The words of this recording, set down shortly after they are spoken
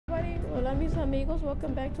mis amigos,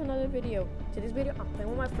 welcome back to another video. Today's video, I'm playing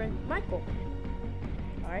with my friend Michael.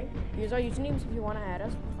 Alright, here's our usernames if you want to add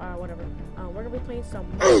us. Whatever. We're gonna be playing some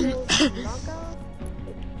Marvel knockoff.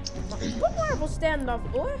 Put Marvel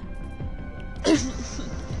standoff, boy.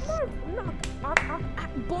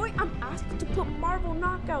 Boy, I'm asking to put Marvel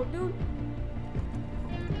knockout, dude.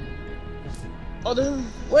 Oh,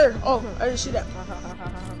 where? Oh, I didn't see that.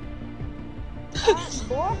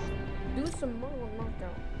 Boy, do some Marvel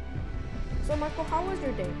knockout. So, Michael, how was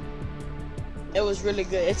your day? It was really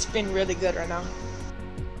good. It's been really good right now.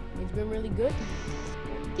 It's been really good?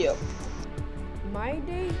 Yep. My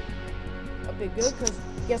day, a bit good, because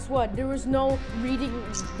guess what? There was no reading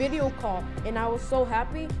video call, and I was so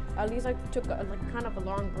happy. At least I took kind of a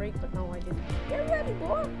long break, but no, I didn't. Get ready,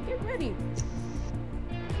 boy. Get ready.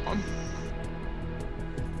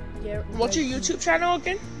 What's your YouTube channel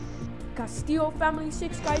again? Castillo Family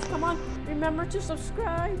 6, guys. Come on. Remember to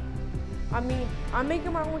subscribe. I mean, I'm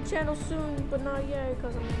making my own channel soon, but not yet,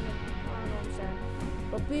 because I don't know, I'm sad.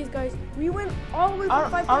 But please, guys, we went all the way from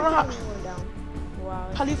 5 times and we went down. Wow.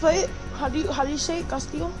 How do you play it? How do you say it,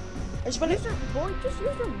 Castillo? Boy, just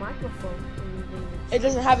use your microphone. It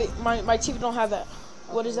doesn't have it. My TV don't have that.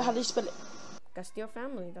 What is it? How do you spell it? Castillo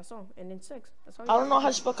Family, that's all. And then 6. That's all. I don't know how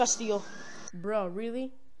to spell Castillo. Bro,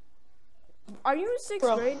 really? Are you in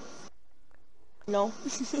 6th grade? No.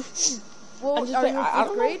 Well, are you in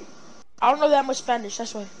 5th grade? I don't know that much Spanish,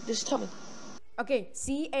 that's why. Just tell me. Okay,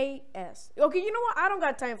 C-A-S. Okay, you know what? I don't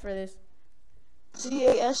got time for this.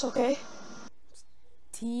 C-A-S, okay.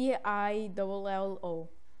 T-I-L-L-O.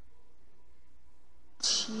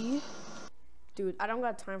 T? Dude, I don't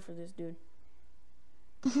got time for this, dude.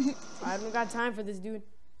 I don't got time for this, dude.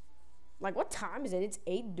 Like, what time is it? It's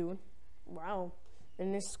 8, dude. Wow.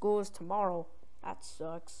 And this school is tomorrow. That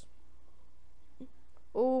sucks.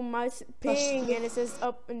 Oh, my ping, and it says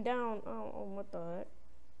up and down. Oh, what the heck?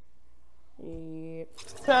 Yeah.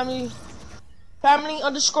 Family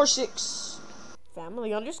underscore 6.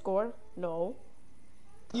 Family underscore? No.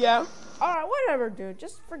 Yeah. Alright, whatever, dude.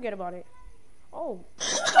 Just forget about it. Oh,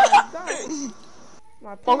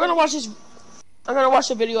 my God. I'm gonna watch this. I'm gonna watch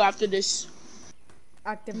the video after this.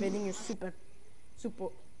 Activating your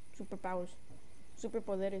superpowers.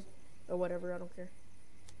 Superpoderes. Or whatever, I don't care.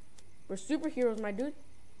 We're superheroes, my dude.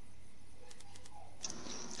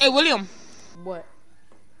 Hey, William. What?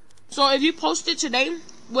 So if you post it today,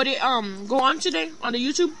 would it go on today on the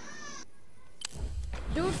YouTube?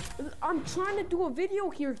 Dude, I'm trying to do a video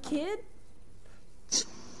here, kid.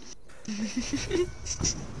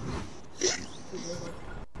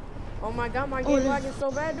 Oh my God, my game lagging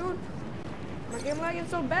so bad, dude. My game lagging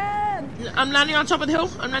so bad. I'm landing on top of the hill.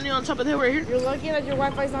 I'm landing on top of the hill right here. You're lucky that your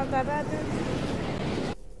Wi-Fi's not that bad, dude.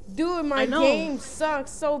 Dude, my game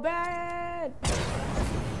sucks so bad.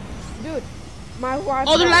 Dude, my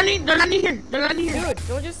Wi-Fi. Oh, they're landing here. They're landing here. Dude,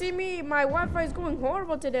 don't you see me? My Wi-Fi is going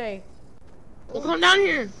horrible today. Well, come down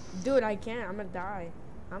here. Dude, I can't. I'm gonna die.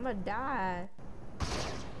 I'm gonna die.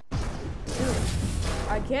 Dude,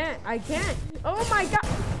 I can't. Oh my God.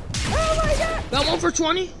 Oh my God. Got one for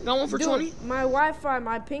 20. Got one for 20. My Wi-Fi,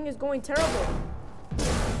 my ping is going terrible.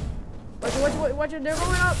 Watch it. They're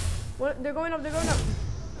going up. They're going up.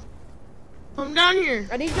 Come down here.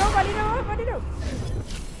 I need help. I'm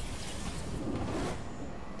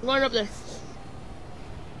going up there.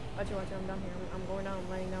 Watch it. I'm down here. I'm going down. I'm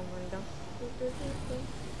laying down.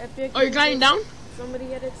 Epic. Oh, you're gliding down?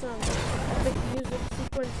 Somebody edit some epic music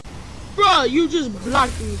sequence. Bro, you just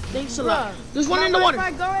blocked me. Thanks a lot. There's one in the water.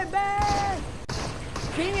 My Wi-Fi going bad.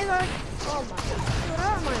 King is like, oh my God. Dude,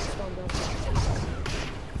 how am I spawned up?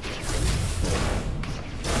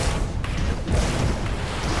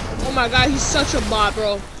 Oh my God, he's such a bot,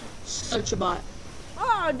 bro. Such a bot.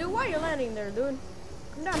 Oh, dude, why are you landing there, dude?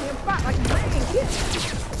 Come down here, bot like a dragon, kid.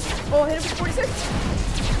 Oh, hit him for 46.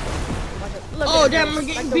 Oh, damn, we're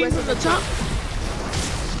getting beat from the top.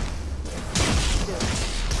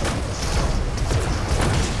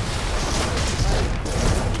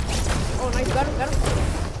 Oh, nice, got him.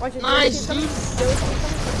 Watch it. Nice, dude.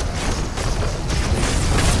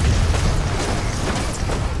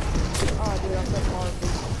 Oh, dude, I'm so powerful.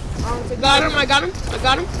 I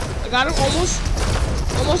got him. Almost.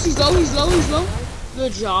 He's low. Nice.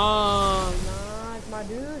 Good job. Nice, my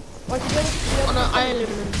dude. Watch it. Oh, no, I ain't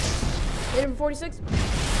living him. Hit him for 46.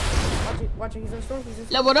 Watch it. He's in storm.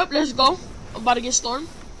 Leveled up. Let's go. I'm about to get storm.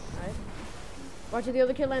 Alright. Watch it. The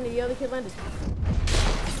other kid landed.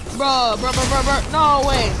 Bro. No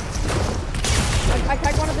way. I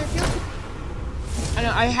tagged one of their shields. I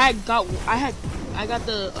got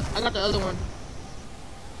the other one.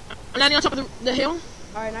 I'm landing on top of the hill.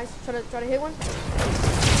 Alright, nice. Try to hit one.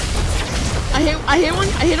 hit one. I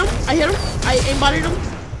hit him. I aimbotted him.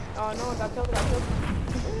 Oh no, I got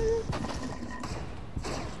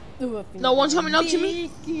killed. No one's coming up to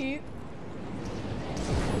me. Killed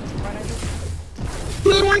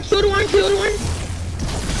one.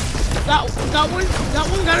 Got one.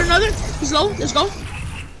 Got another. He's low. Let's go.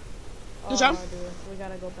 Good job. Dude, we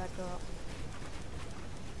gotta go back up.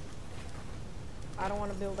 I don't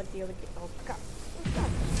want to build like the other. Oh god.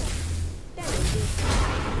 Damn it, dude.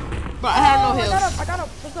 But I have no heals. I got up.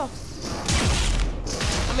 Let's go.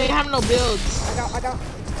 I mean, I have no builds. I got.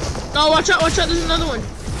 No, watch out. There's another one.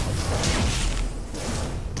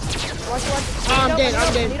 Watch. Oh, I'm dead.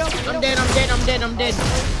 I'm dead.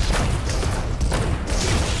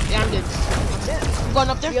 Yeah, I'm dead. I'm going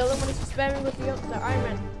up there. The other one is spamming with the Iron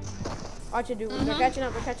Man. Watch it, dude. They're catching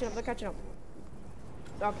up.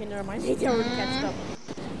 Okay, never mind. They already catched up.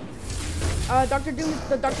 Dr. Doom is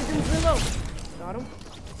real low. Got him.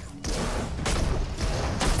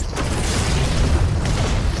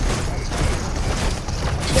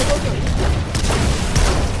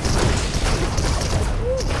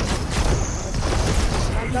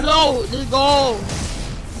 Low. Let's go.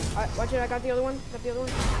 Watch it. I got the other one.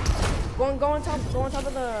 Go on top of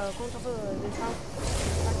this house.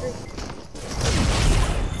 Factory.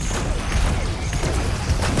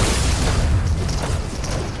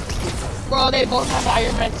 Bro, they both have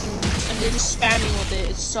Iron Man 2, and they're just spamming with it.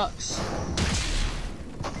 It sucks. No.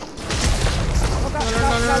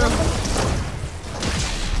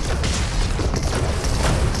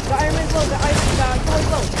 The Iron Man's low. The toy's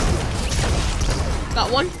low. Got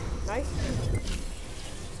one. Nice.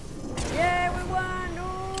 Yeah, we won. No.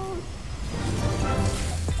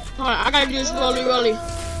 Alright, I gotta do this rolly.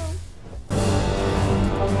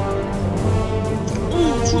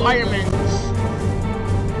 Ooh, 2 Iron Mans.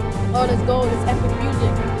 Oh, let's go. It's epic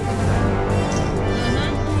music.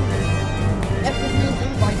 Epic music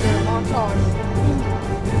right there. Montage.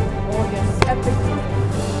 Oh, yes. Epic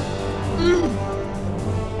music.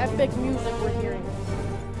 Epic music we're hearing.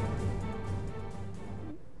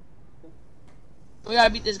 We gotta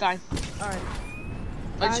beat this guy. Alright.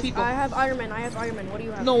 Like people. I have Iron Man. What do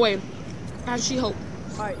you have? No way. I have She-Hulk.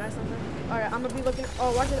 Alright, nice. Alright, I'm gonna be looking.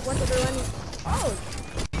 Oh, watch it. They're landing. Oh.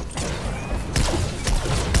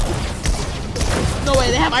 No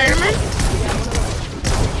way, they have Iron Man? Yeah,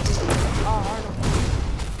 oh, Arnold.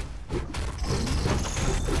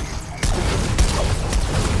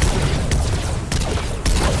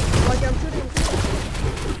 Like, I'm shooting.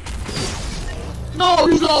 No,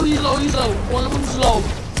 he's low. One of them's low.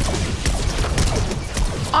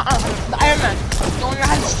 The Iron Man. The one that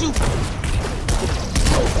has to shoot.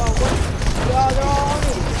 Yeah, they're all on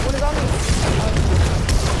me. One is on me.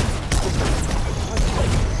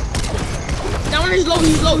 That one is low.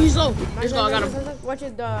 He's low. Let's go. I got him. Watch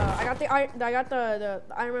it. I got the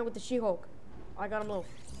Iron Man with the She-Hulk. I got him low.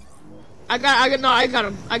 I got him. I got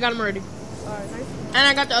him already. Alright, nice. And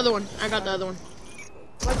I got the other one.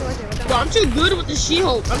 Watch it. Bro, I'm too good with the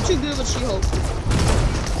She-Hulk. Dude, I'm too good with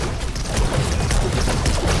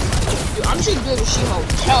She-Hulk.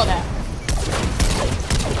 Tell that.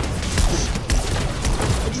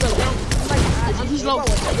 Did you go down? He's low.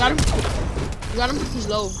 Got him. He's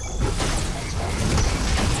low.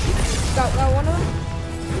 Got one of them?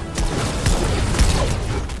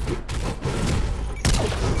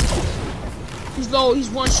 He's low. He's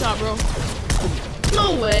one shot, bro.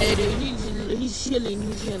 No way, dude. He's healing.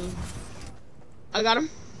 I got him.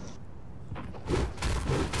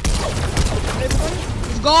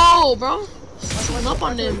 Let's go, bro. Shooting up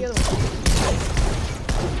on them.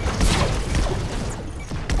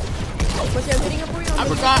 I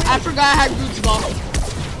forgot I had Groot's ball.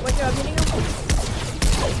 I'm hitting him.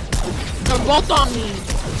 They're both on me.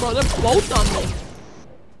 Bro, they're both on me.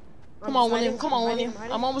 Come on, William.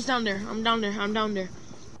 I'm almost down there. I'm down there.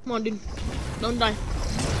 Come on, dude. Don't die.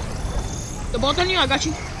 They're both on you. I got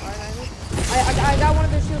you. I got one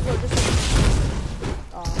of their shields, bro.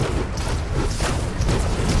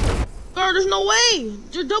 Bro, there's no way.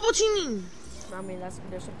 They're double teaming. I mean, they're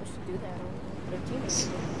supposed to do that. They're teammates.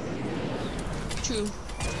 True.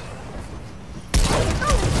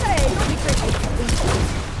 Hey, don't be crazy.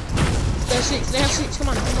 They have six. Come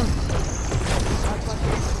on.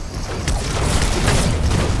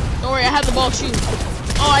 Don't worry, I have the ball too.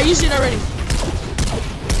 Oh, I used it already.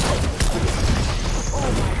 Oh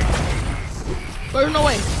my god. But there's no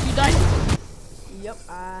way. You died? Yep,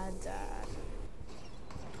 I died.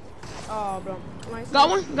 Oh, bro. Got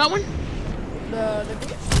one. The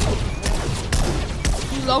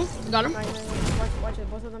He's low. Got him. Watch it.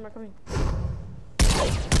 Both of them are coming.